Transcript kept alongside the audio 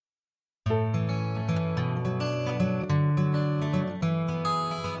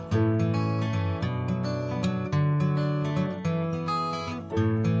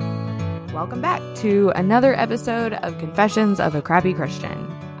welcome back to another episode of Confessions of a Crappy Christian.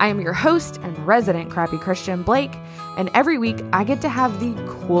 I am your host and resident crappy Christian, Blake, and every week I get to have the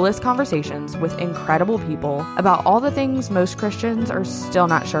coolest conversations with incredible people about all the things most Christians are still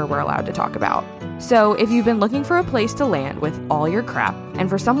not sure we're allowed to talk about. So if you've been looking for a place to land with all your crap, and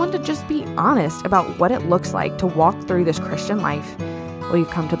for someone to just be honest about what it looks like to walk through this Christian life, well,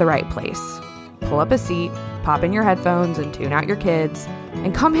 you've come to the right place. Pull up a seat, pop in your headphones, and tune out your kids,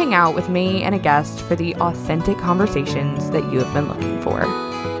 and come hang out with me and a guest for the authentic conversations that you have been looking for.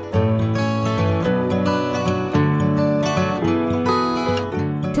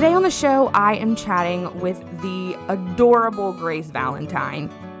 Today on the show, I am chatting with the adorable Grace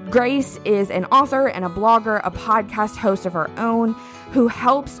Valentine. Grace is an author and a blogger, a podcast host of her own, who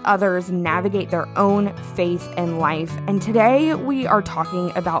helps others navigate their own faith and life. And today we are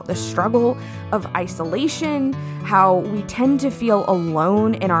talking about the struggle of isolation, how we tend to feel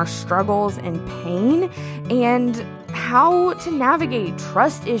alone in our struggles and pain, and how to navigate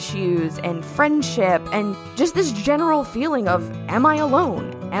trust issues and friendship and just this general feeling of, am I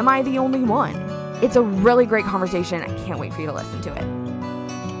alone? Am I the only one? It's a really great conversation. I can't wait for you to listen to it.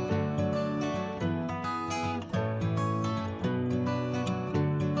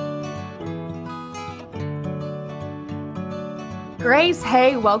 Grace,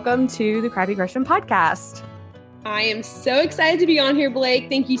 hey, welcome to the Crappy Christian Podcast. I am so excited to be on here, Blake.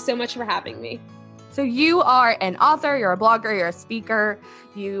 Thank you so much for having me. So you are an author, you're a blogger, you're a speaker,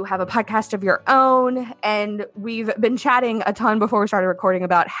 you have a podcast of your own, and we've been chatting a ton before we started recording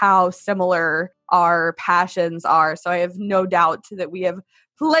about how similar our passions are. So I have no doubt that we have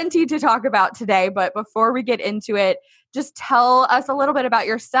plenty to talk about today. But before we get into it, just tell us a little bit about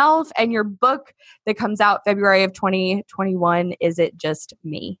yourself and your book that comes out February of 2021. Is It Just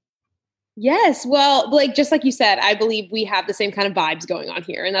Me? Yes. Well, Blake, just like you said, I believe we have the same kind of vibes going on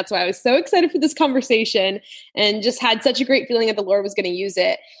here. And that's why I was so excited for this conversation and just had such a great feeling that the Lord was going to use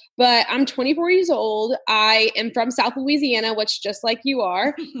it. But I'm 24 years old. I am from South Louisiana, which just like you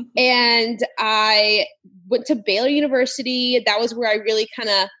are. And I went to Baylor University. That was where I really kind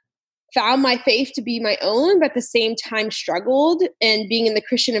of found my faith to be my own, but at the same time struggled. And being in the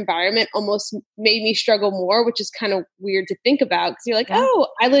Christian environment almost made me struggle more, which is kind of weird to think about. Because you're like, oh,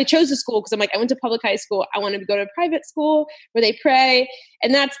 I really chose the school because I'm like, I went to public high school. I wanted to go to a private school where they pray.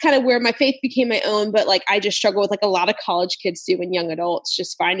 And that's kind of where my faith became my own. But like, I just struggle with like a lot of college kids do and young adults,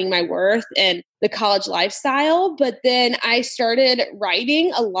 just finding my worth and the college lifestyle. But then I started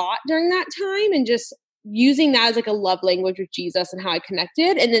writing a lot during that time and just using that as like a love language with Jesus and how I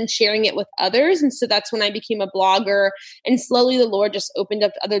connected, and then sharing it with others. And so that's when I became a blogger, and slowly the Lord just opened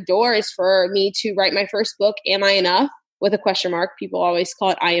up other doors for me to write my first book, Am I Enough? With a question mark. People always call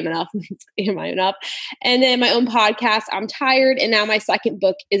it I Am Enough. Am I Enough? And then my own podcast, I'm Tired. And now my second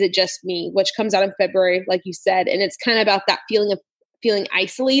book, Is It Just Me? Which comes out in February, like you said. And it's kind of about that feeling of feeling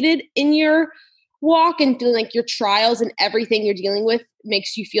isolated in your walk and feeling like your trials and everything you're dealing with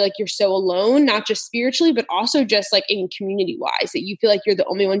makes you feel like you're so alone, not just spiritually, but also just like in community wise, that you feel like you're the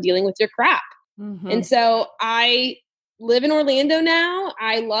only one dealing with your crap. Mm-hmm. And so I live in Orlando now.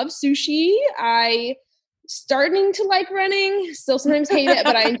 I love sushi. I starting to like running, still sometimes hate it,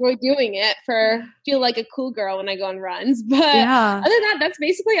 but I enjoy doing it feel like a cool girl when I go on runs. But other than that, that's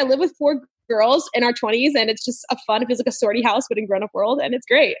basically, I live with 4 girls in our 20s, and it's just it feels like a sorority house, but in grown up world. And it's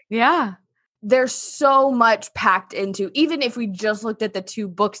great. Yeah. There's so much packed into, even if we just looked at the 2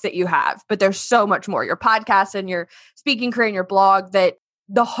 books that you have, but there's so much more. Your podcast and your speaking career and your blog, that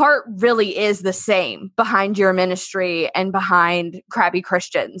the heart really is the same behind your ministry and behind Crappy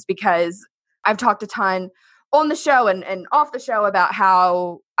Christians, because I've talked a ton on the show and off the show about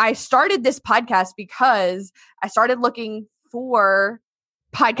how I started this podcast because I started looking for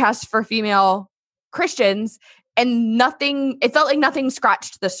podcasts for female Christians, and it felt like nothing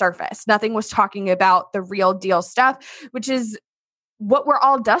scratched the surface. Nothing was talking about the real deal stuff, which is what we're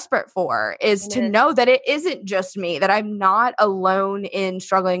all desperate for, is to know that it isn't just me, that I'm not alone in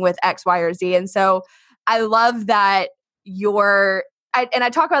struggling with X, Y, or Z. And so I love that I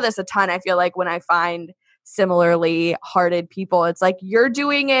talk about this a ton. I feel like when I find similarly hearted people, it's like you're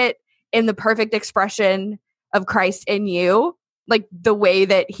doing it in the perfect expression of Christ in you, like the way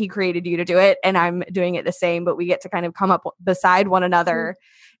that he created you to do it. And I'm doing it the same, but we get to kind of come up beside one another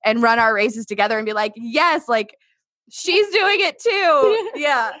and run our races together and be like, yes, like she's doing it too.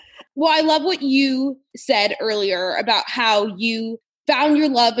 Yeah. Well, I love what you said earlier about how you found your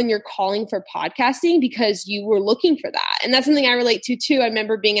love and your calling for podcasting because you were looking for that. And that's something I relate to too. I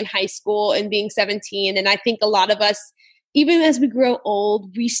remember being in high school and being 17. And I think a lot of us even as we grow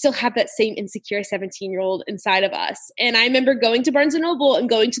old, we still have that same insecure 17-year-old inside of us. And I remember going to Barnes & Noble and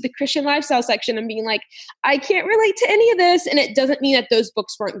going to the Christian lifestyle section and being like, I can't relate to any of this. And it doesn't mean that those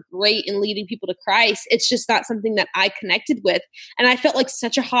books weren't great in leading people to Christ. It's just not something that I connected with. And I felt like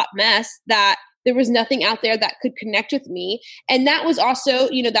such a hot mess that there was nothing out there that could connect with me. And that was also,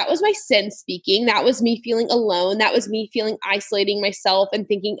 that was my sin speaking. That was me feeling alone. That was me feeling isolating myself and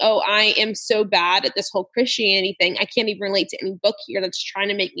thinking, oh, I am so bad at this whole Christianity thing. I can't even relate to any book here that's trying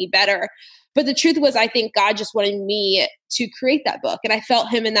to make me better. But the truth was, I think God just wanted me to create that book. And I felt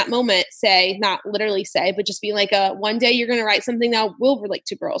him in that moment say, not literally say, but just be like, one day you're going to write something that will relate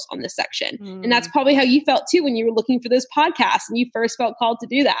to girls on this section. And that's probably how you felt too when you were looking for those podcasts and you first felt called to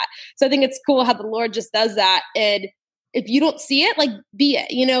do that. So I think it's cool how the Lord just does that. And if you don't see it, like, be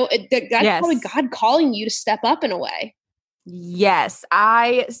it, that's probably God calling you to step up in a way. Yes.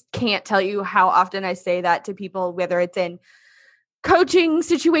 I can't tell you how often I say that to people, whether it's in coaching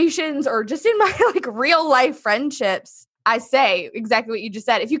situations or just in my like real life friendships. I say exactly what you just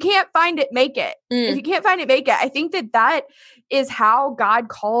said. If you can't find it, make it. If you can't find it, make it. I think that is how God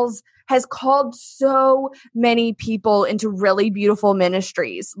has called so many people into really beautiful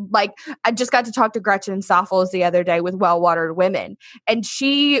ministries. Like, I just got to talk to Gretchen Soffels the other day with Well Watered Women, and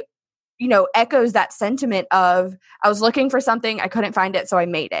she, echoes that sentiment of, I was looking for something, I couldn't find it, so I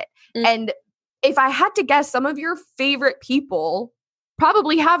made it. And if I had to guess, some of your favorite people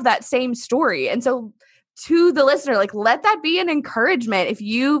probably have that same story. And so to the listener, like, let that be an encouragement. If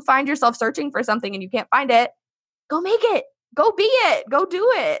you find yourself searching for something and you can't find it, go make it, go be it, go do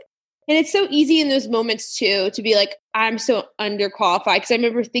it. And it's so easy in those moments too, to be like, I'm so underqualified. Because I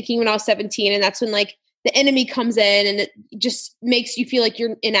remember thinking when I was 17, and that's when like the enemy comes in and it just makes you feel like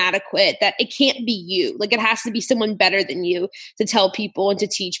you're inadequate, that it can't be you. Like, it has to be someone better than you to tell people and to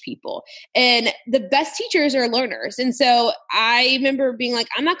teach people. And the best teachers are learners. And so I remember being like,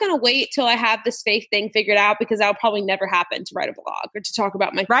 I'm not going to wait till I have this faith thing figured out, because that'll probably never happen, to write a blog or to talk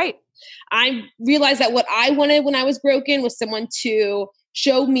about my right. I realized that what I wanted when I was broken was someone to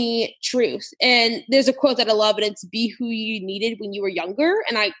show me truth. And there's a quote that I love, and it's, be who you needed when you were younger.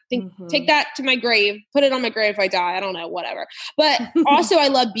 And I think take that to my grave, put it on my grave if I die, I don't know, whatever. But also I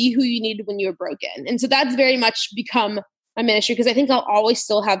love, be who you needed when you were broken. And so that's very much become my ministry, because I think I'll always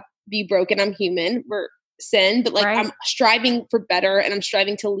still be broken. I'm human, we're sin, but like, right. I'm striving for better, and I'm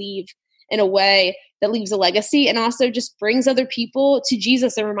striving to leave in a way that leaves a legacy, and also just brings other people to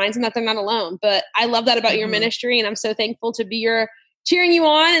Jesus and reminds them that they're not alone. But I love that about your ministry, and I'm so thankful to be cheering you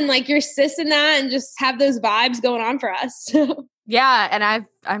on and like your sis in that, and just have those vibes going on for us. Yeah. And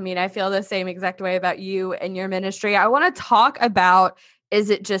I feel the same exact way about you and your ministry. I want to talk about, is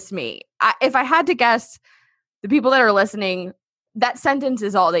it just me? If I had to guess, the people that are listening, that sentence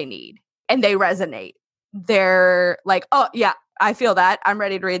is all they need, and they resonate. They're like, oh yeah, I feel that. I'm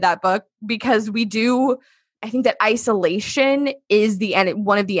ready to read that book, because I think that isolation is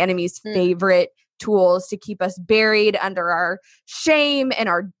one of the enemy's favorite tools to keep us buried under our shame and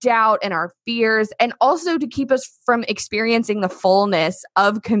our doubt and our fears, and also to keep us from experiencing the fullness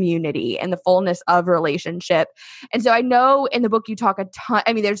of community and the fullness of relationship. And so I know in the book you talk a ton.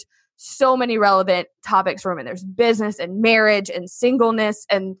 I mean, there's so many relevant topics for women. There's business and marriage and singleness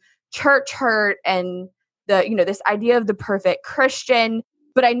and church hurt and this idea of the perfect Christian.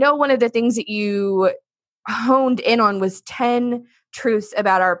 But I know one of the things that you honed in on was 10 truths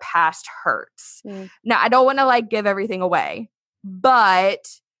about our past hurts. Now, I don't want to give everything away, but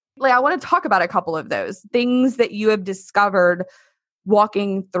I want to talk about a couple of those things that you have discovered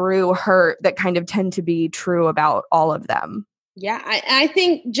walking through hurt that kind of tend to be true about all of them. Yeah, I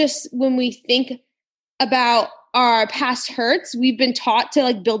think just when we think about our past hurts, we've been taught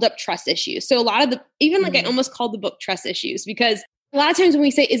to build up trust issues. So a lot of I almost called the book Trust Issues, because a lot of times when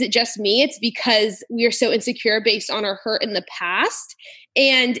we say, is it just me? It's because we are so insecure based on our hurt in the past.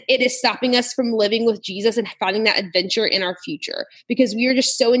 And it is stopping us from living with Jesus and finding that adventure in our future, because we are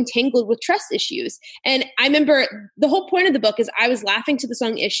just so entangled with trust issues. And I remember the whole point of the book is I was laughing to the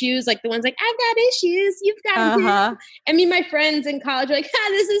song Issues, like the ones like, I've got issues, you've got them. I mean, my friends in college were like,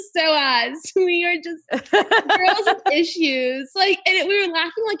 this is so us. We are just girls with issues. We were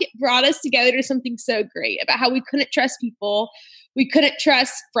laughing like it brought us together to something so great about how we couldn't trust people. We couldn't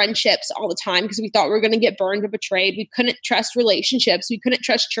trust friendships all the time because we thought we were going to get burned or betrayed. We couldn't trust relationships. We couldn't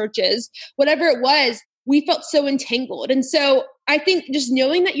trust churches. Whatever it was, we felt so entangled. And so I think just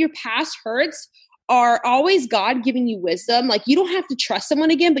knowing that your past hurts are always God giving you wisdom. You don't have to trust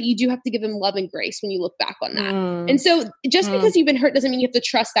someone again, but you do have to give them love and grace when you look back on that. And so just because you've been hurt doesn't mean you have to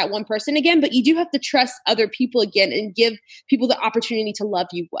trust that one person again, but you do have to trust other people again and give people the opportunity to love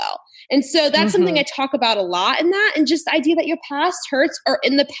you well. And so that's something I talk about a lot in that. And just the idea that your past hurts are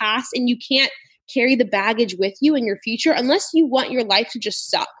in the past and you can't carry the baggage with you in your future unless you want your life to just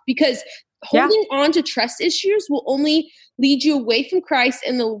suck. Because holding on to trust issues will only lead you away from Christ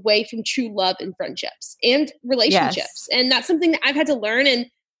and away from true love and friendships and relationships. And that's something that I've had to learn. And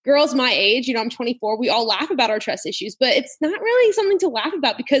girls my age, I'm 24, we all laugh about our trust issues, but it's not really something to laugh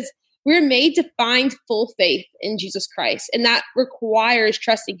about because we're made to find full faith in Jesus Christ. And that requires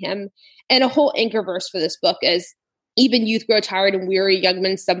trusting him. And a whole anchor verse for this book is, even youth grow tired and weary, young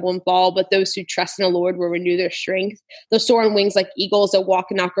men stumble and fall, but those who trust in the Lord will renew their strength. They'll soar on wings like eagles, they'll walk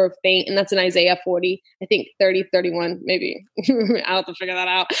and not grow faint. And that's in Isaiah 40, I think 30, 31, maybe. I'll have to figure that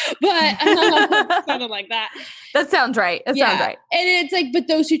out. But something like that. That sounds right. That sounds right. And it's like, but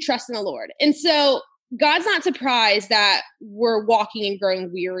those who trust in the Lord. And so God's not surprised that we're walking and growing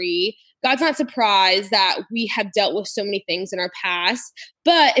weary. God's not surprised that we have dealt with so many things in our past.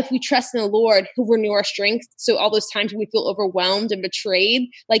 But if we trust in the Lord, he'll renew our strength. So all those times when we feel overwhelmed and betrayed,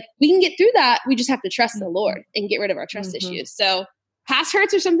 like we can get through that. We just have to trust in the Lord and get rid of our trust issues. So past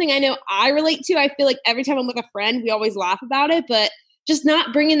hurts are something I know I relate to. I feel like every time I'm with a friend, we always laugh about it, but just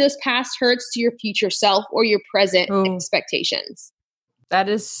not bringing those past hurts to your future self or your present expectations. That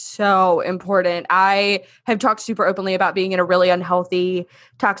is so important. I have talked super openly about being in a really unhealthy,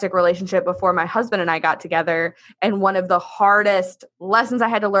 toxic relationship before my husband and I got together. And one of the hardest lessons I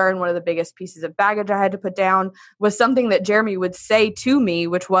had to learn, one of the biggest pieces of baggage I had to put down was something that Jeremy would say to me,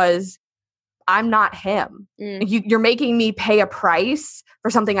 which was, I'm not him. You're making me pay a price for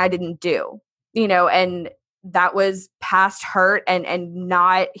something I didn't do, and that was past hurt and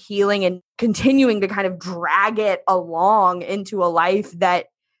not healing and continuing to kind of drag it along into a life that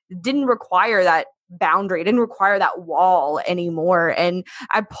didn't require that boundary, didn't require that wall anymore. And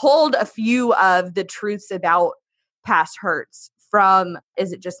I pulled a few of the truths about past hurts from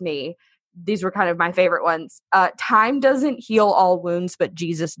Is It Just Me? These were kind of my favorite ones. Time doesn't heal all wounds, but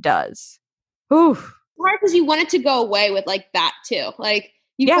Jesus does. Oof. Hard because you want it to go away with like that too. Like,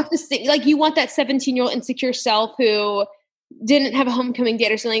 you want this thing, like you want that 17-year-old insecure self who didn't have a homecoming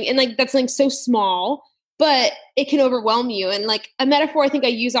date or something. And like, that's something so small, but it can overwhelm you. And like a metaphor I think I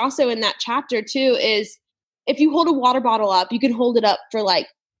use also in that chapter too, is if you hold a water bottle up, you can hold it up for like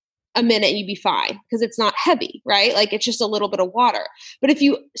a minute and you'd be fine because it's not heavy, right? Like it's just a little bit of water. But if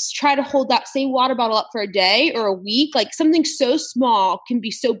you try to hold that same water bottle up for a day or a week, like something so small can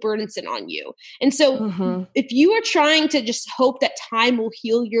be so burdensome on you. And so if you are trying to just hope that time will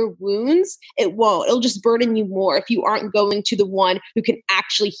heal your wounds, it won't. It'll just burden you more if you aren't going to the one who can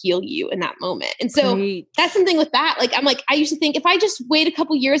actually heal you in that moment. And so that's something with that. Like, I'm like, I used to think if I just wait a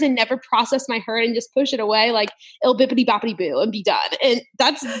couple years and never process my hurt and just push it away, like it'll bippity boppity boo and be done. And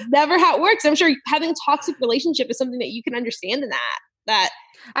that's never how it works. I'm sure having a toxic relationship is something that you can understand in that.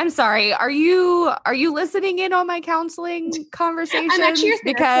 I'm sorry. Are you listening in on my counseling conversations? I'm actually your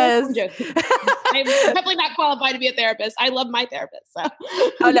because I'm definitely not qualified to be a therapist. I love my therapist. So.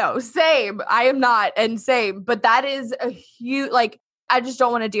 Oh no, same. I am not, and same. But that is a huge. Like, I just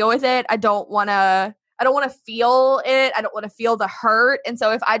don't want to deal with it. I don't want to feel it. I don't want to feel the hurt. And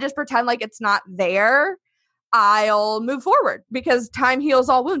so if I just pretend like it's not there, I'll move forward because time heals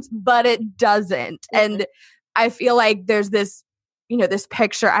all wounds, but it doesn't. And I feel like there's this, this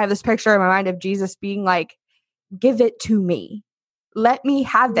picture, I have this picture in my mind of Jesus being like, give it to me. Let me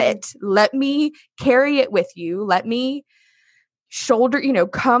have it. Let me carry it with you. Let me shoulder,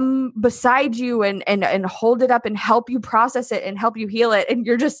 come beside you and hold it up and help you process it and help you heal it. And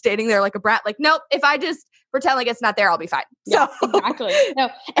you're just standing there like a brat, like, nope, if I just pretend like it's not there, I'll be fine. Yeah, exactly. No.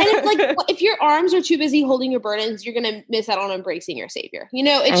 And it's like, if your arms are too busy holding your burdens, you're going to miss out on embracing your savior.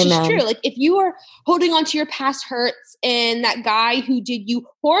 It's just true. Like if you are holding on to your past hurts and that guy who did you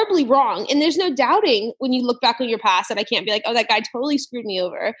horribly wrong, and there's no doubting when you look back on your past that I can't be like, oh, that guy totally screwed me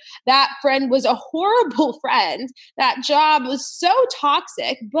over. That friend was a horrible friend. That job was so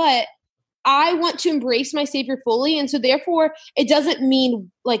toxic, but I want to embrace my savior fully. And so therefore it doesn't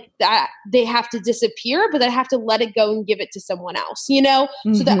mean like that they have to disappear, but I have to let it go and give it to someone else,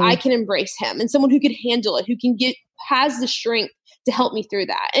 so that I can embrace him and someone who can handle it, who has the strength to help me through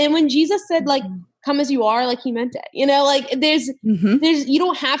that. And when Jesus said like, come as you are, like he meant it, like there's, you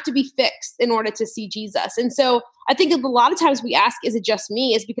don't have to be fixed in order to see Jesus. And so I think a lot of times we ask, is it just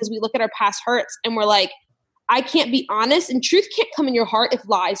me? Is because we look at our past hurts and we're like, I can't be honest, and truth can't come in your heart if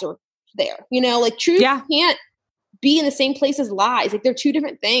lies are there, like truth can't be in the same place as lies. Like they're two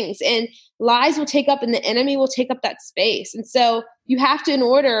different things, and lies will take up and the enemy will take up that space. And so you have to, in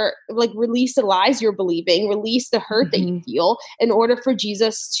order, like release the lies you're believing, release the hurt that you feel in order for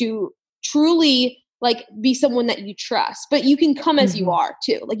Jesus to truly like be someone that you trust, but you can come as you are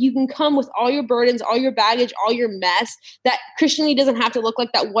too. Like you can come with all your burdens, all your baggage, all your mess. That Christianity doesn't have to look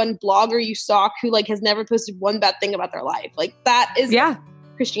like that one blogger you stalk who like has never posted one bad thing about their life. Like that is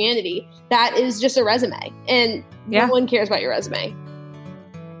Christianity. That is just a resume, and no one cares about your resume.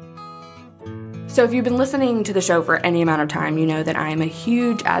 So if you've been listening to the show for any amount of time, you know that I am a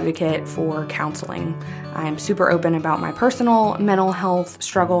huge advocate for counseling. I'm super open about my personal mental health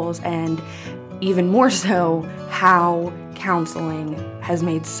struggles, and even more so how counseling has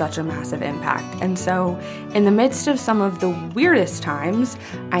made such a massive impact. And so in the midst of some of the weirdest times,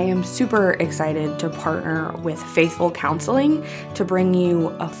 I am super excited to partner with Faithful Counseling to bring you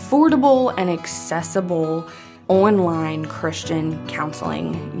affordable and accessible online Christian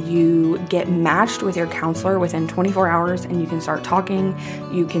counseling. You get matched with your counselor within 24 hours and you can start talking.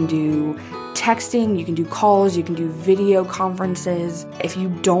 You can do texting, you can do calls, you can do video conferences. If you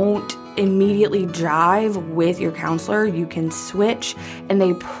don't immediately jive with your counselor, you can switch, and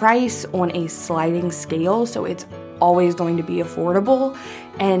they price on a sliding scale, so it's always going to be affordable.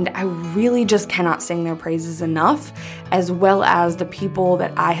 And I really just cannot sing their praises enough, as well as the people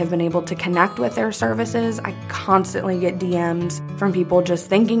that I have been able to connect with their services. I constantly get DMs from people just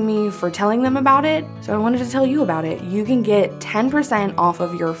thanking me for telling them about it. So I wanted to tell you about it. You can get 10% off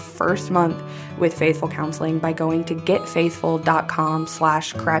of your first month with Faithful Counseling by going to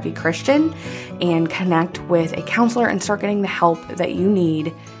getfaithful.com/crappychristian and connect with a counselor and start getting the help that you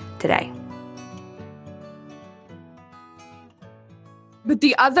need today. But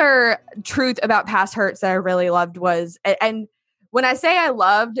the other truth about past hurts that I really loved was, and when I say I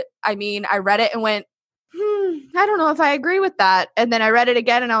loved, I mean, I read it and went, I don't know if I agree with that. And then I read it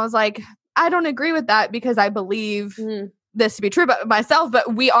again and I was like, I don't agree with that because I believe this to be true about myself,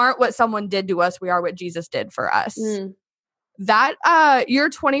 but we aren't what someone did to us. We are what Jesus did for us. That,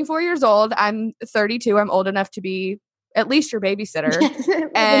 you're 24 years old. I'm 32. I'm old enough to be at least your babysitter.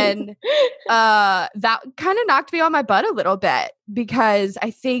 And that kind of knocked me on my butt a little bit because I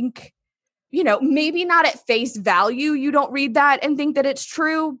think, you know, maybe not at face value, you don't read that and think that it's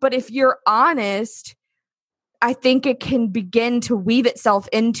true. But if you're honest, I think it can begin to weave itself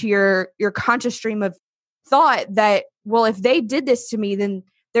into your conscious stream of thought that, well, if they did this to me, then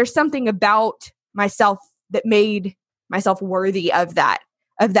there's something about myself that made myself worthy of that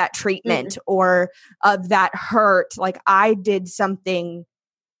treatment or of that hurt. Like I did something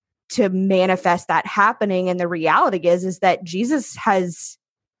to manifest that happening. And the reality is that Jesus has,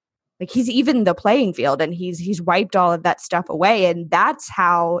 like, he's even the playing field and he's wiped all of that stuff away. And that's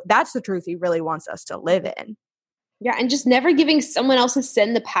the truth he really wants us to live in. Yeah. And just never giving someone else's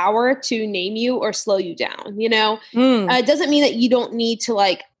sin the power to name you or slow you down. You know, it doesn't mean that you don't need to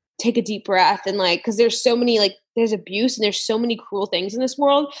like take a deep breath and like, cause there's so many, like there's abuse and there's so many cruel things in this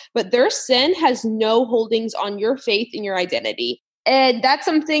world, but their sin has no holdings on your faith and your identity. And that's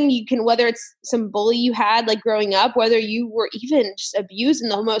something you can, whether it's some bully you had like growing up, whether you were even just abused in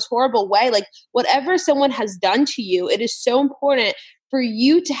the most horrible way, like whatever someone has done to you, it is so important for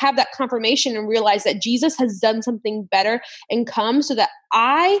you to have that confirmation and realize that Jesus has done something better and come so that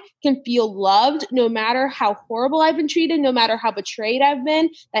I can feel loved no matter how horrible I've been treated, no matter how betrayed I've been,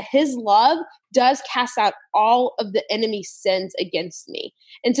 that his love does cast out all of the enemy's sins against me.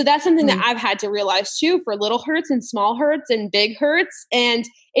 And so that's something that I've had to realize too, for little hurts and small hurts and big hurts. And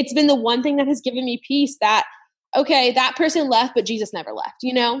it's been the one thing that has given me peace that, okay, that person left, but Jesus never left.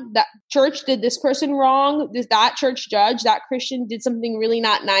 You know, that church did this person wrong. That church judge, that Christian did something really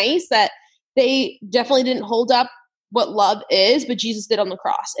not nice, that they definitely didn't hold up what love is, but Jesus did on the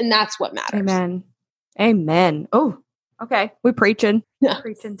cross. And that's what matters. Amen. Oh, okay. We're preaching.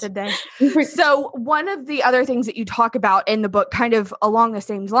 Preaching today. So one of the other things that you talk about in the book, kind of along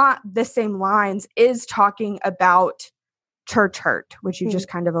the same lines, is talking about church hurt, which you just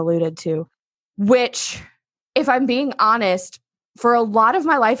kind of alluded to, which, if I'm being honest, for a lot of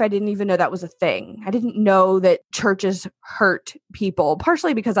my life, I didn't even know that was a thing. I didn't know that churches hurt people,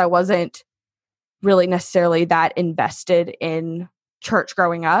 partially because I wasn't really necessarily that invested in church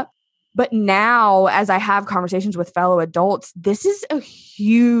growing up. But now, as I have conversations with fellow adults, this is a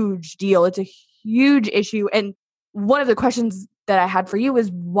huge deal. It's a huge issue. And one of the questions that I had for you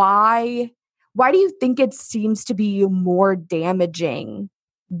is why do you think it seems to be more damaging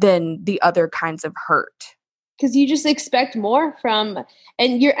than the other kinds of hurt? Because you just expect more from,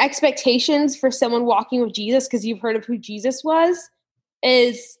 and your expectations for someone walking with Jesus, because you've heard of who Jesus was,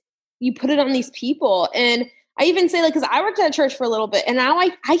 is you put it on these people. And I even say, like, because I worked at a church for a little bit, and now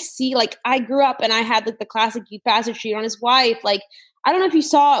I see, like, I grew up and I had like the classic youth pastor cheat on his wife. Like, I don't know if you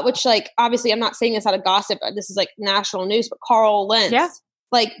saw it, which, like, obviously I'm not saying this out of gossip, but this is like national news, but Carl Lentz. Yeah.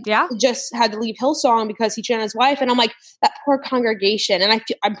 Like, Yeah. just had to leave Hillsong because he cheated on his wife. And I'm like, that poor congregation. And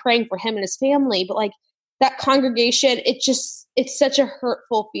I'm praying for him and his family, but like that congregation, it's such a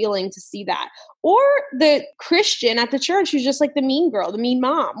hurtful feeling to see that. Or the Christian at the church who's just like the mean girl, the mean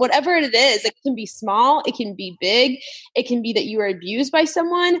mom, whatever it is. It can be small, it can be big, it can be that you were abused by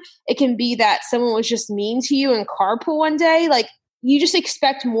someone, it can be that someone was just mean to you in carpool one day. Like, you just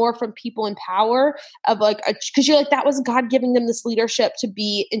expect more from people in power of like, because you're like, that was God giving them this leadership to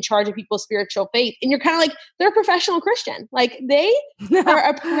be in charge of people's spiritual faith. And you're kind of like, they're a professional Christian. Like, they are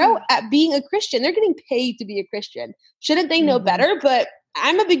a pro at being a Christian. They're getting paid to be a Christian. Shouldn't they know better? But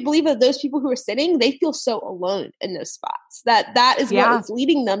I'm a big believer that those people who are sitting, they feel so alone in those spots. That is what is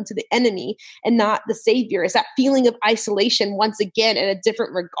leading them to the enemy and not the savior. Is that feeling of isolation once again in a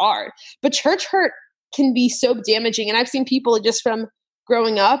different regard. But church hurt can be so damaging. And I've seen people just from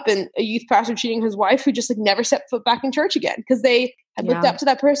growing up and a youth pastor cheating his wife who just like never set foot back in church again because they had looked up to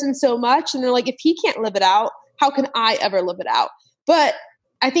that person so much. And they're like, if he can't live it out, how can I ever live it out? But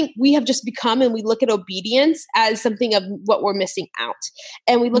I think we have just become, and we look at obedience as something of what we're missing out.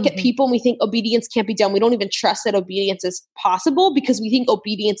 And we look at people and we think obedience can't be done. We don't even trust that obedience is possible because we think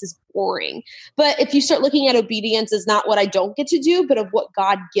obedience is boring. But if you start looking at obedience as not what I don't get to do, but of what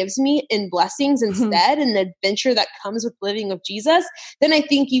God gives me in blessings instead, and the adventure that comes with living with Jesus, then I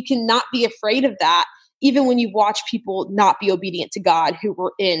think you cannot be afraid of that, even when you watch people not be obedient to God who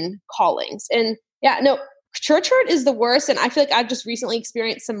were in callings. And church hurt is the worst. And I feel like I've just recently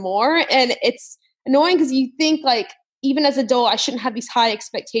experienced some more. And it's annoying because you think like, even as an adult, I shouldn't have these high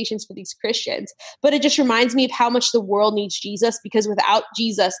expectations for these Christians. But it just reminds me of how much the world needs Jesus, because without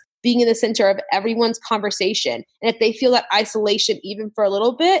Jesus being in the center of everyone's conversation, and if they feel that isolation even for a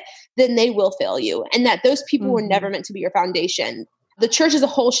little bit, then they will fail you. And that those people were never meant to be your foundation. The church as a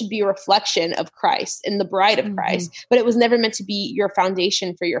whole should be a reflection of Christ and the bride of Christ, but it was never meant to be your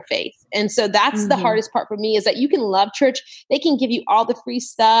foundation for your faith. And so that's the hardest part for me, is that you can love church. They can give you all the free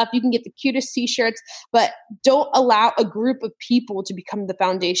stuff. You can get the cutest t-shirts, but don't allow a group of people to become the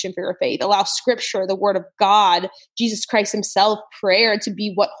foundation for your faith. Allow scripture, the word of God, Jesus Christ himself, prayer to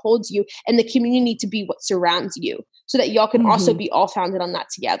be what holds you, and the community to be what surrounds you, so that y'all can also be all founded on that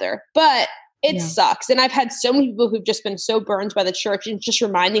together. But it sucks. And I've had so many people who've just been so burned by the church, and just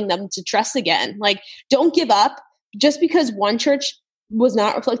reminding them to trust again. Like, don't give up. Just because one church was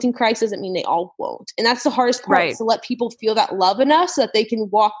not reflecting Christ doesn't mean they all won't. And that's the hardest part, is to let people feel that love enough so that they can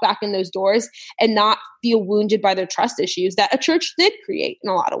walk back in those doors and not feel wounded by their trust issues that a church did create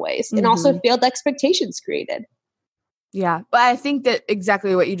in a lot of ways, and also failed expectations created. Yeah. But I think that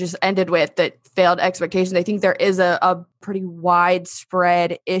exactly what you just ended with, that failed expectations, I think there is a pretty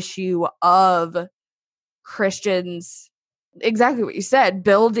widespread issue of Christians, exactly what you said,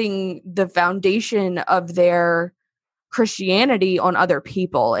 building the foundation of their Christianity on other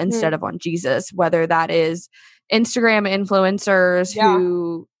people instead of on Jesus, whether that is Instagram influencers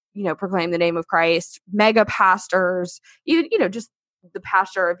who, proclaim the name of Christ, mega pastors, even, just the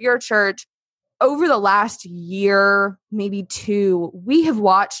pastor of your church. Over the last year, maybe two, we have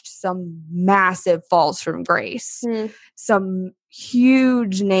watched some massive falls from grace. Some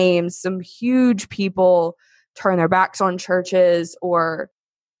huge names, some huge people turn their backs on churches, or,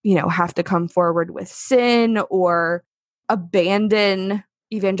 have to come forward with sin, or abandon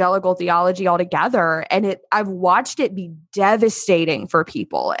evangelical theology altogether. And I've watched it be devastating for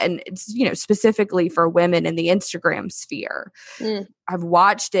people. And it's, specifically for women in the Instagram sphere. I've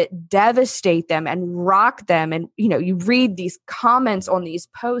watched it devastate them and rock them. And, you read these comments on these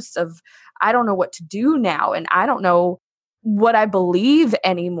posts of, I don't know what to do now, and I don't know what I believe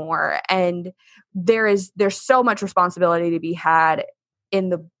anymore. And there's so much responsibility to be had in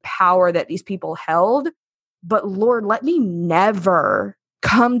the power that these people held. But Lord, let me never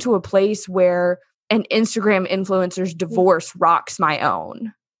come to a place where an Instagram influencer's divorce rocks my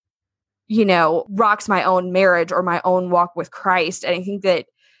own, rocks my own marriage or my own walk with Christ. And I think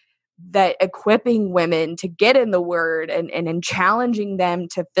that equipping women to get in the word and challenging them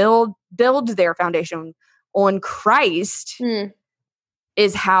to build their foundation on Christ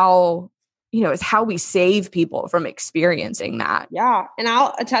is how we save people from experiencing that. Yeah. And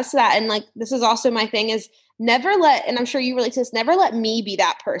I'll attest to that. And like, this is also my thing, is never let, and I'm sure you relate to this, never let me be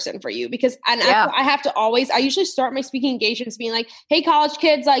that person for you, because I have to always, I usually start my speaking engagements being like, hey, college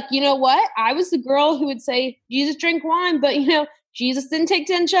kids, like, you know what? I was the girl who would say, Jesus drank wine, but Jesus didn't take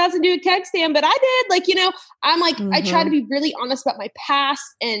 10 shots and do a keg stand, but I did. Like, I'm like, I try to be really honest about my past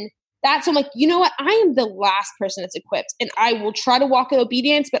and So I'm like, you know what? I am the last person that's equipped, and I will try to walk in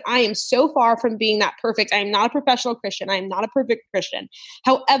obedience, but I am so far from being that perfect. I am not a professional Christian. I am not a perfect Christian.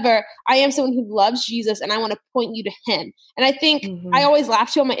 However, I am someone who loves Jesus, and I want to point you to him. And I think I always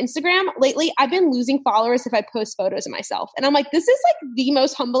laugh too on my Instagram. Lately, I've been losing followers if I post photos of myself. And I'm like, this is like the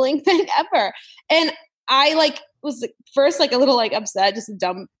most humbling thing ever. And I was first a little upset, just a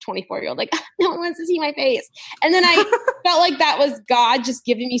dumb 24-year-old, no one wants to see my face. And then I felt like that was God just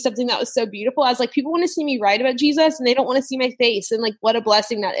giving me something that was so beautiful. I was like, people want to see me write about Jesus and they don't want to see my face. And what a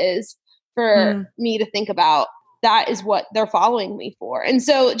blessing that is for me to think about. That is what they're following me for. And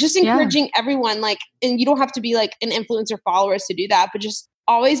so just encouraging everyone, and you don't have to be an influencer followers to do that, but just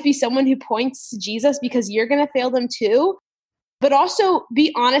always be someone who points to Jesus, because you're going to fail them too. But also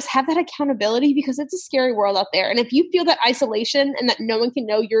be honest, have that accountability, because it's a scary world out there. And if you feel that isolation and that no one can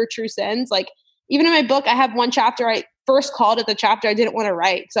know your true sins, even in my book, I have one chapter, I first called it the chapter I didn't want to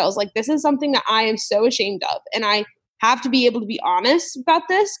write. So I was like, this is something that I am so ashamed of. And I have to be able to be honest about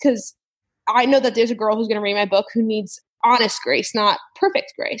this, because I know that there's a girl who's going to read my book who needs honest grace, not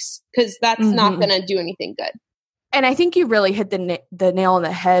perfect grace, because that's not going to do anything good. And I think you really hit the nail on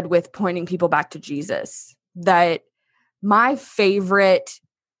the head with pointing people back to Jesus. That my favorite,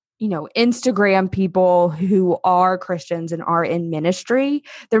 Instagram people who are Christians and are in ministry,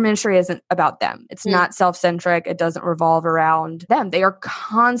 their ministry isn't about them. It's not self-centric. It doesn't revolve around them. They are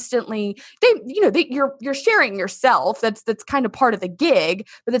constantly, you're sharing yourself. That's kind of part of the gig,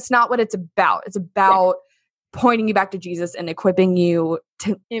 but that's not what it's about. It's about pointing you back to Jesus and equipping you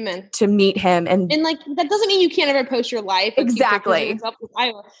to meet him. And that doesn't mean you can't ever post your life. Exactly.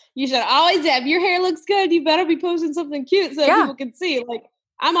 You should always have, your hair looks good, you better be posting something cute so people can see.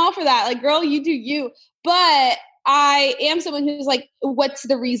 I'm all for that. Girl, you do you. But I am someone who's what's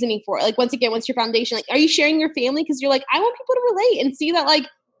the reasoning for it? Once again, what's your foundation? Are you sharing your family? Because you're I want people to relate and see that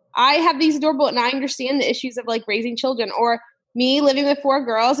I have these adorable, and I understand the issues of raising children, or me living with 4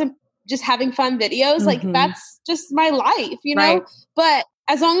 girls and just having fun videos. That's just my life, know? But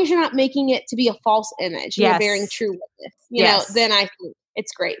as long as you're not making it to be a false image, you're bearing true witness, know, then I think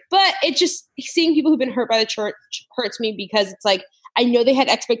it's great. But it just, seeing people who've been hurt by the church hurts me, because it's I know they had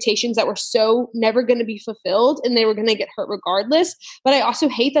expectations that were so never going to be fulfilled, and they were going to get hurt regardless. But I also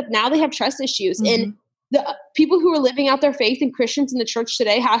hate that now they have trust issues. And the people who are living out their faith, and Christians in the church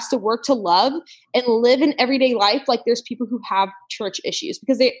today, has to work to love and live in everyday life. There's people who have church issues,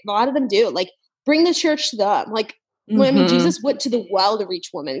 because a lot of them do. Bring the church to them. Jesus went to the well to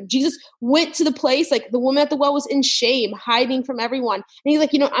reach women. Jesus went to the place, the woman at the well was in shame, hiding from everyone. And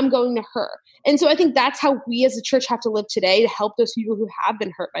he's I'm going to her. And so I think that's how we as a church have to live today, to help those people who have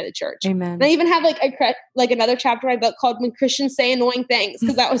been hurt by the church. Amen. And I even have another chapter in my book called When Christians Say Annoying Things,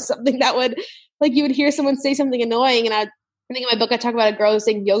 because that was something that would, you would hear someone say something annoying. And I think in my book, I talk about a girl who's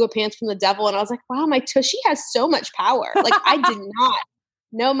saying yoga pants from the devil. And I was like, wow, my tushy has so much power. I did not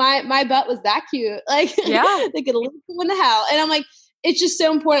know my butt was that cute. They could lead someone to hell. And I'm like, it's just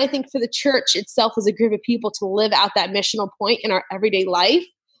so important, I think, for the church itself as a group of people to live out that missional point in our everyday life,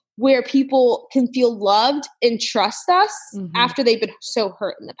 where people can feel loved and trust us after they've been so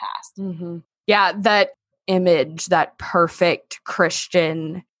hurt in the past. Yeah, that image, that perfect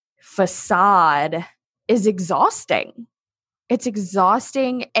Christian facade is exhausting. It's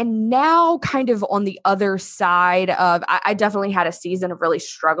exhausting. And now kind of on the other side of, I definitely had a season of really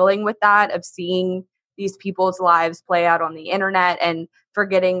struggling with that, of seeing these people's lives play out on the internet and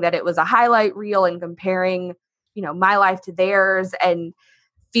forgetting that it was a highlight reel, and comparing, my life to theirs, and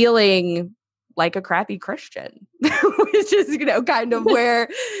feeling like a crappy Christian, which is, kind of where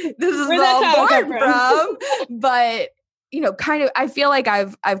this is all born from. But kind of, I feel like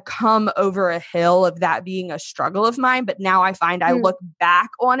I've come over a hill of that being a struggle of mine, but now I find I look back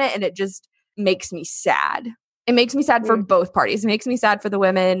on it and it just makes me sad. It makes me sad for both parties. It makes me sad for the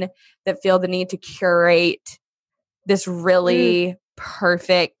women that feel the need to curate this really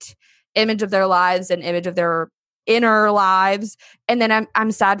perfect image of their lives and image of their inner lives. And then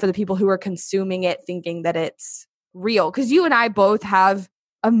I'm sad for the people who are consuming it thinking that it's real. Because you and I both have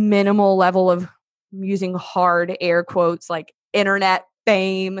a minimal level of, using hard air quotes, internet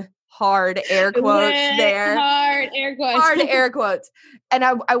fame, hard air quotes there. Hard air quotes. Hard air quotes. And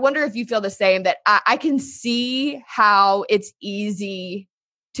I wonder if you feel the same, that I can see how it's easy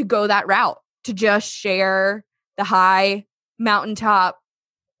to go that route, to just share the high mountaintop,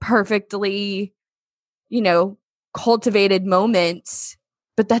 perfectly, cultivated moments,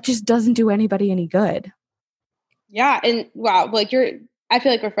 but that just doesn't do anybody any good. Yeah. And wow, I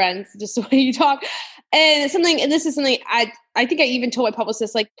feel like we're friends, just the way you talk. And this is something I think I even told my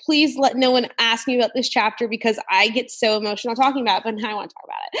publicist, like, please let no one ask me about this chapter because I get so emotional talking about it, but now I want to talk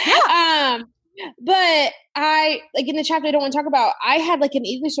about it. Yeah. But I, like, in the chapter I don't want to talk about, I had like an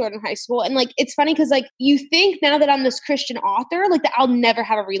eating disorder in high school. And like, it's funny because like you think now that I'm this Christian author, like that I'll never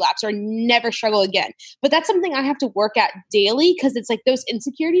have a relapse or never struggle again. But that's something I have to work at daily because it's like those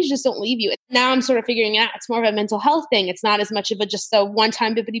insecurities just don't leave you. Now I'm sort of figuring out it's more of a mental health thing. It's not as much of a just a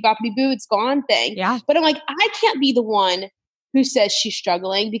one-time bippity boppity boo, it's gone thing. Yeah. But I'm like, I can't be the one who says she's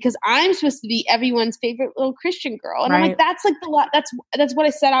struggling because I'm supposed to be everyone's favorite little Christian girl. And I'm like, that's like that's what I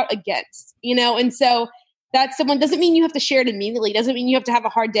set out against, you know? And so that someone doesn't mean you have to share it immediately. Doesn't mean you have to have a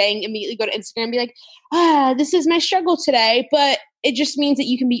hard day and immediately go to Instagram and be like, this is my struggle today. But it just means that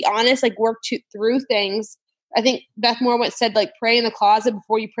you can be honest, like work through things. I think Beth Moore once said, like, pray in the closet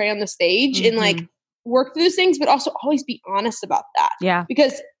before you pray on the stage and like work through those things, but also always be honest about that. Yeah.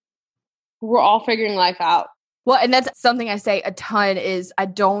 Because we're all figuring life out. Well, and that's something I say a ton is I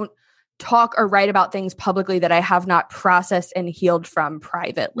don't talk or write about things publicly that I have not processed and healed from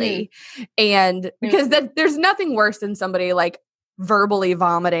privately. And because there's nothing worse than somebody like verbally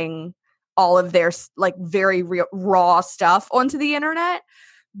vomiting all of their like very raw stuff onto the internet.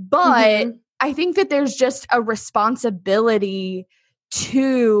 But I think that there's just a responsibility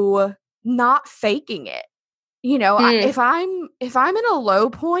to not faking it. You know, if I'm in a low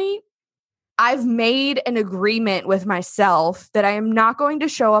point, I've made an agreement with myself that I am not going to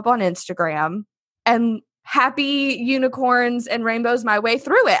show up on Instagram and happy unicorns and rainbows my way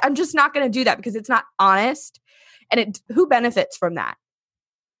through it. I'm just not going to do that because it's not honest. And who benefits from that?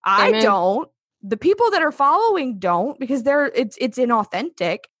 I don't. The people that are following don't because it's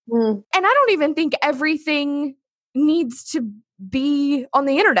inauthentic. And I don't even think everything needs to be on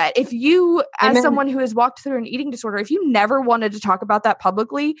the internet. If you, as someone who has walked through an eating disorder, if you never wanted to talk about that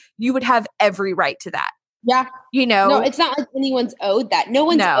publicly, you would have every right to that. Yeah. You know? No, it's not like anyone's owed that. No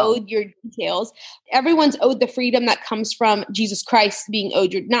one's owed your details. Everyone's owed the freedom that comes from Jesus Christ being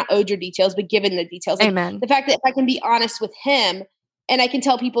not owed your details, but given the details. Like, amen. The fact that if I can be honest with him and I can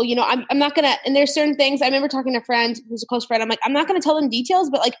tell people, you know, I'm not going to, and there's certain things, I remember talking to a friend who's a close friend. I'm like, I'm not going to tell them details,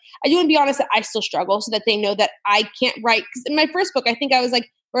 but like, I do want to be honest that I still struggle so that they know that I can't write. Cause in my first book, I think I was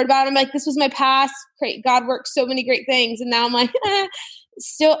like, wrote about it. I'm like, this was my past. Great. God worked so many great things. And now I'm like,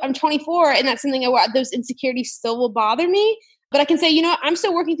 still, I'm 24. And that's something those insecurities still will bother me. But I can say, you know, I'm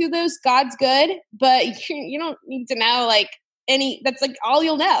still working through those. God's good, but you don't need to know like that's like all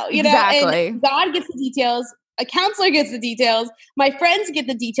you'll know, you know, and God gets the details. A counselor gets the details. My friends get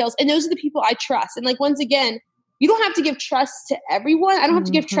the details. And those are the people I trust. And like, once again, you don't have to give trust to everyone. I don't have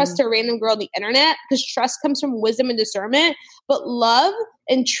to give trust to a random girl on the internet because trust comes from wisdom and discernment. But love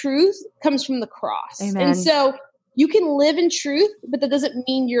and truth comes from the cross. Amen. And so you can live in truth, but that doesn't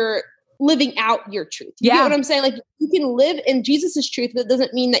mean you're living out your truth. You get what I'm saying? Like, you can live in Jesus's truth, but it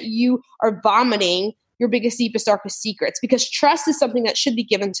doesn't mean that you are vomiting your biggest, deepest, darkest secrets, because trust is something that should be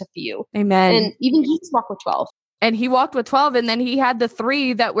given to few. Amen. And even Jesus walked with 12. And he walked with 12, and then he had the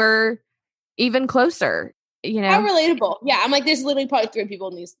 3 that were even closer, you know? How relatable. Yeah, I'm like, there's literally probably 3 people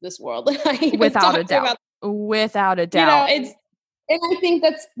in this world. Without a doubt. Without a doubt. You know, and I think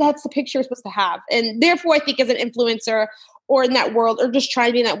that's the picture we're supposed to have. And therefore, I think as an influencer or in that world, or just trying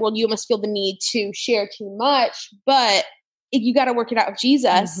to be in that world, you must feel the need to share too much. But you got to work it out with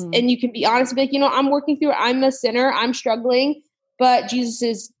Jesus. And you can be honest and be like, you know, I'm working through it. I'm a sinner. I'm struggling. But Jesus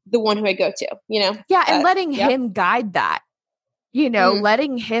is the one who I go to, you know? Yeah, and letting him guide that. You know,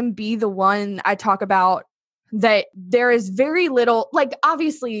 letting him be the one. I talk about that there is very little, like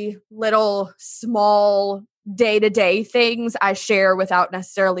obviously little small day-to-day things I share without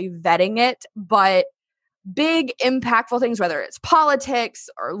necessarily vetting it, but big impactful things, whether it's politics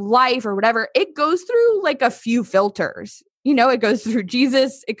or life or whatever, it goes through like a few filters. You know, it goes through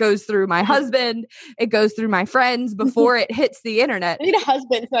Jesus, it goes through my husband, it goes through my friends before it hits the internet. I need a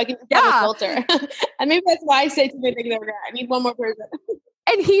husband so I can have a filter. And maybe that's why I say too many things over there. I need one more person.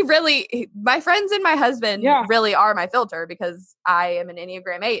 And my friends and my husband really are my filter because I am an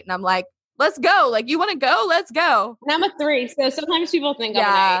Enneagram 8 and I'm like, let's go. Like, you want to go? Let's go. And I'm a 3. So sometimes people think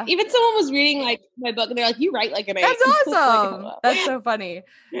I'm an 8. Even someone was reading like my book and they're like, you write like an 8. That's awesome. Like, that's so funny.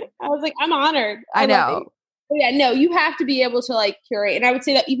 I was like, I'm honored. I know. Yeah, no, you have to be able to like curate. And I would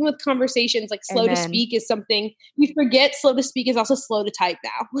say that even with conversations, like slow to speak is something we forget. Slow to speak is also slow to type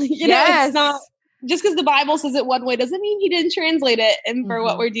now. You know, it's not just because the Bible says it one way doesn't mean he didn't translate it. And for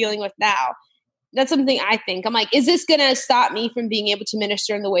what we're dealing with now, that's something I think. I'm like, is this going to stop me from being able to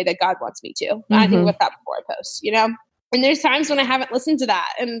minister in the way that God wants me to? I think about that before I post, you know? And there's times when I haven't listened to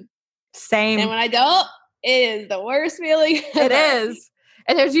that. And same. And when I don't, it is the worst feeling ever. It is.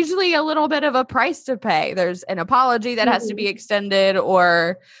 And there's usually a little bit of a price to pay. There's an apology that has to be extended,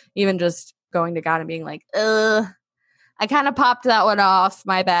 or even just going to God and being like, I kind of popped that one off.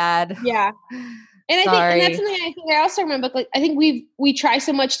 My bad. Yeah. And I think, and that's something I also remember, like, I think we try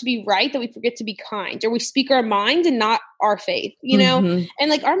so much to be right that we forget to be kind, or we speak our mind and not our faith, you know? And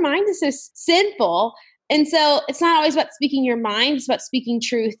like our mind is so sinful. And so it's not always about speaking your mind. It's about speaking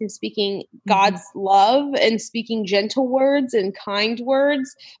truth and speaking God's love and speaking gentle words and kind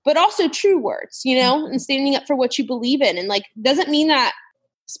words, but also true words, you know, and standing up for what you believe in. And like, doesn't mean that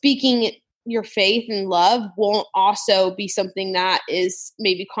speaking your faith and love won't also be something that is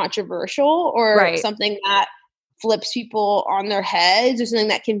maybe controversial, or something that flips people on their heads, or something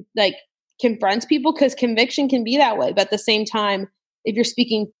that can like confronts people, because conviction can be that way. But at the same time, if you're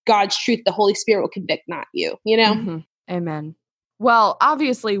speaking God's truth, the Holy Spirit will convict, not you, you know? Amen. Well,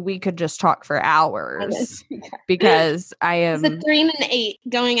 obviously we could just talk for hours because I am it's a 3 and an 8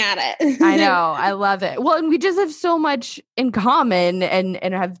 going at it. I know. I love it. Well, and we just have so much in common and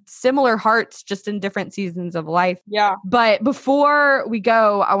have similar hearts, just in different seasons of life. Yeah. But before we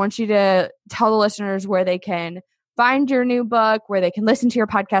go, I want you to tell the listeners where they can find your new book, where they can listen to your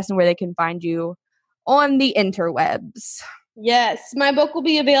podcast, and where they can find you on the interwebs. Yes, my book will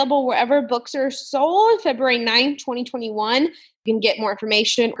be available wherever books are sold, February 9th, 2021. You can get more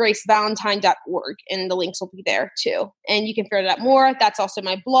information at gracevalentine.org, and the links will be there too. And you can figure it out more. That's also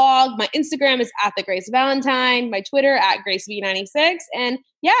my blog. My Instagram is @thegracevalentine, my Twitter @gracev96. And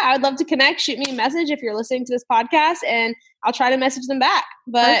yeah, I would love to connect. Shoot me a message if you're listening to this podcast, and I'll try to message them back.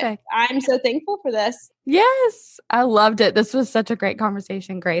 But perfect. I'm so thankful for this. Yes, I loved it. This was such a great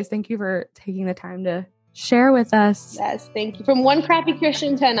conversation, Grace. Thank you for taking the time to share with us. Yes, thank you. From one crappy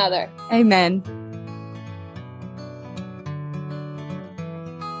Christian to another. Amen.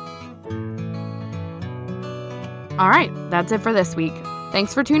 All right, that's it for this week.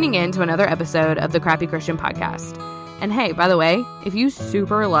 Thanks for tuning in to another episode of the Crappy Christian Podcast. And hey, by the way, if you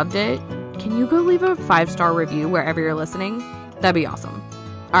super loved it, can you go leave a 5-star review wherever you're listening? That'd be awesome.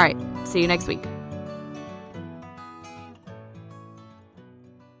 All right, see you next week.